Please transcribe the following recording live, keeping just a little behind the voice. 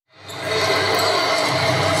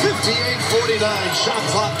49, shot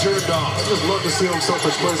clock turned off. I just love to see him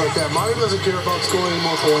selfish plays like that. Martin doesn't care about scoring any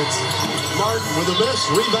more points. Martin with a miss,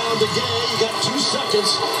 rebound again. You got 2 seconds.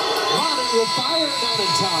 Martin will fire, not in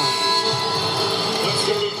time.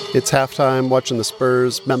 It's halftime, watching the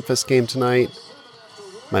Spurs-Memphis game tonight.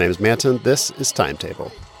 My name is Manton. This is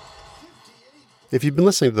Timetable. If you've been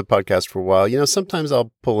listening to the podcast for a while, you know, sometimes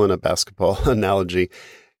I'll pull in a basketball analogy.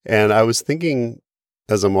 And I was thinking,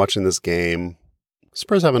 as I'm watching this game,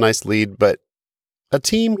 Spurs have a nice lead, but a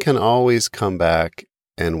team can always come back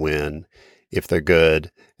and win if they're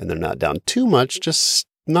good and they're not down too much, just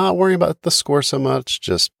not worrying about the score so much,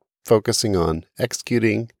 just focusing on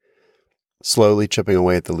executing, slowly chipping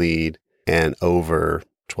away at the lead, and over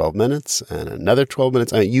 12 minutes and another 12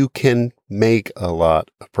 minutes, you can make a lot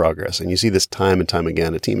of progress. And you see this time and time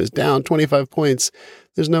again. A team is down 25 points.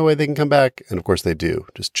 There's no way they can come back. And of course they do,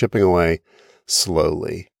 just chipping away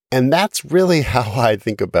slowly. And that's really how I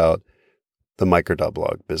think about the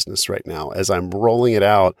Micro.blog business right now. As I'm rolling it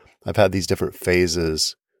out, I've had these different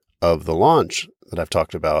phases of the launch that I've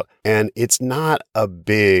talked about. And it's not a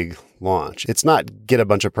big launch. It's not get a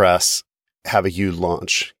bunch of press, have a huge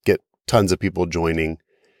launch, get tons of people joining,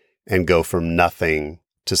 and go from nothing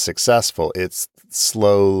to successful. It's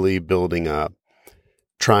slowly building up,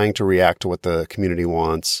 trying to react to what the community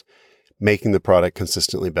wants, making the product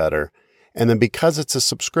consistently better. And then because it's a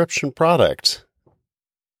subscription product,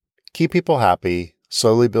 keep people happy,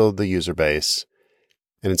 slowly build the user base.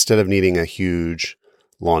 And instead of needing a huge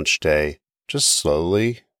launch day, just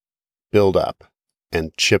slowly build up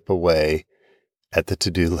and chip away at the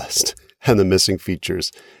to-do list and the missing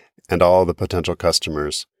features and all the potential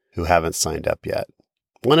customers who haven't signed up yet,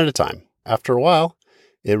 one at a time. After a while,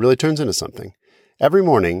 it really turns into something. Every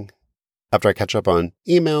morning, after I catch up on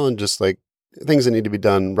email and just like things that need to be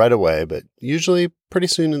done right away, but usually pretty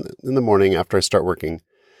soon in the morning after I start working,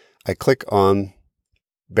 I click on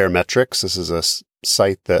Baremetrics. This is a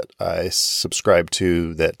site that I subscribe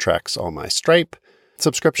to that tracks all my Stripe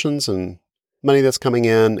subscriptions and money that's coming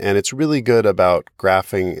in. And it's really good about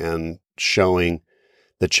graphing and showing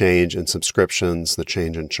the change in subscriptions, the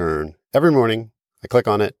change in churn. Every morning, I click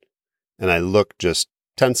on it and I look just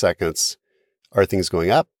 10 seconds. Are things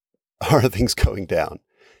going up? Are things going down?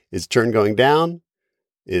 Is churn going down?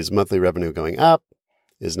 Is monthly revenue going up?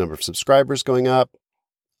 Is number of subscribers going up?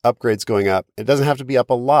 Upgrades going up? It doesn't have to be up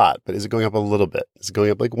a lot, but is it going up a little bit? Is it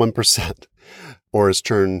going up like 1%? Or is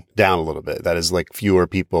churn down a little bit? That is like fewer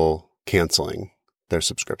people canceling their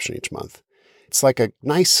subscription each month. It's like a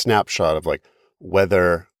nice snapshot of like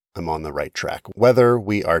whether I'm on the right track, whether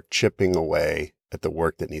we are chipping away at the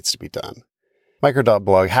work that needs to be done.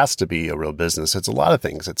 Micro.blog has to be a real business. It's a lot of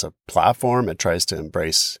things. It's a platform. It tries to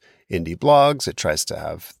embrace indie blogs. It tries to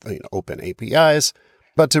have open APIs.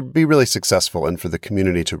 But to be really successful and for the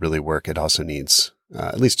community to really work, it also needs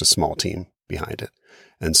at least a small team behind it.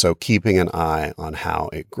 And so keeping an eye on how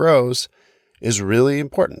it grows is really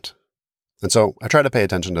important. And so I try to pay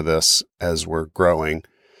attention to this as we're growing,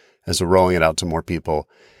 as we're rolling it out to more people.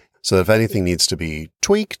 So if anything needs to be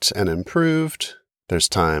tweaked and improved, there's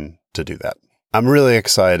time to do that. I'm really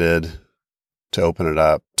excited to open it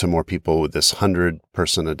up to more people with this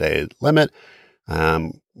 100-person-a-day limit.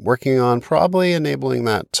 I'm working on probably enabling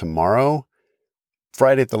that tomorrow.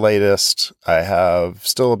 Friday at the latest, I have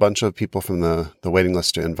still a bunch of people from the waiting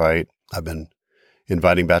list to invite. I've been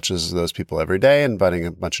inviting batches of those people every day, inviting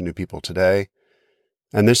a bunch of new people today.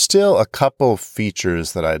 And there's still a couple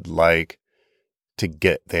features that I'd like to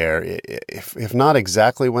get there, if not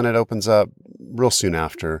exactly when it opens up, real soon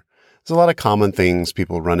after. There's a lot of common things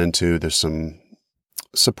people run into. There's some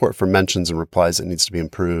support for mentions and replies that needs to be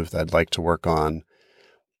improved that I'd like to work on.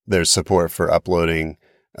 There's support for uploading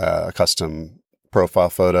a custom profile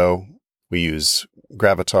photo. We use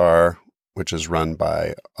Gravatar, which is run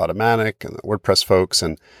by Automatic and the WordPress folks,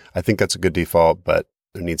 and I think that's a good default, but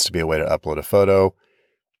there needs to be a way to upload a photo.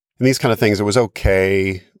 And these kind of things, it was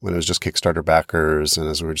okay when it was just Kickstarter backers and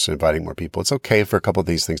as we were just inviting more people. It's okay for a couple of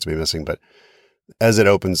these things to be missing, but as it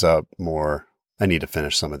opens up more, I need to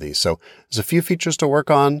finish some of these. So there's a few features to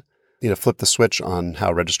work on. I need to flip the switch on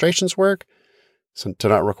how registrations work, so to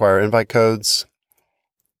not require invite codes.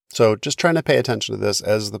 So just trying to pay attention to this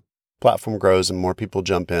as the platform grows and more people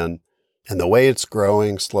jump in. And the way it's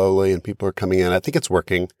growing slowly and people are coming in, I think it's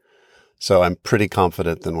working. So I'm pretty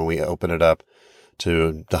confident that when we open it up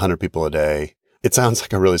to the 100 people a day, it sounds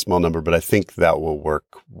like a really small number, but I think that will work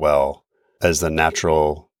well as the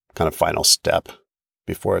natural kind of final step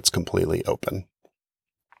before it's completely open.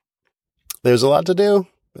 There's a lot to do,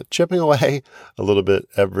 but chipping away a little bit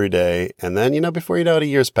every day. And then, before you know it, a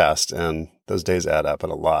year's passed and those days add up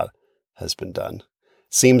and a lot has been done.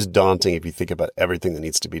 Seems daunting if you think about everything that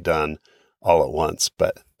needs to be done all at once,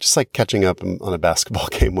 but just like catching up on a basketball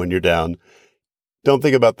game when you're down, don't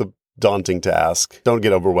think about the daunting task. Don't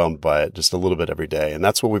get overwhelmed by it, just a little bit every day. And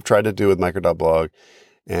that's what we've tried to do with Micro.blog.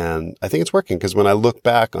 And I think it's working because when I look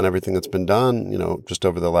back on everything that's been done, just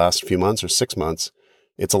over the last few months or 6 months,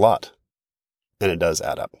 it's a lot. And it does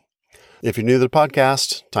add up. If you're new to the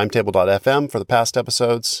podcast, timetable.fm for the past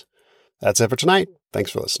episodes. That's it for tonight.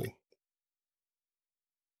 Thanks for listening.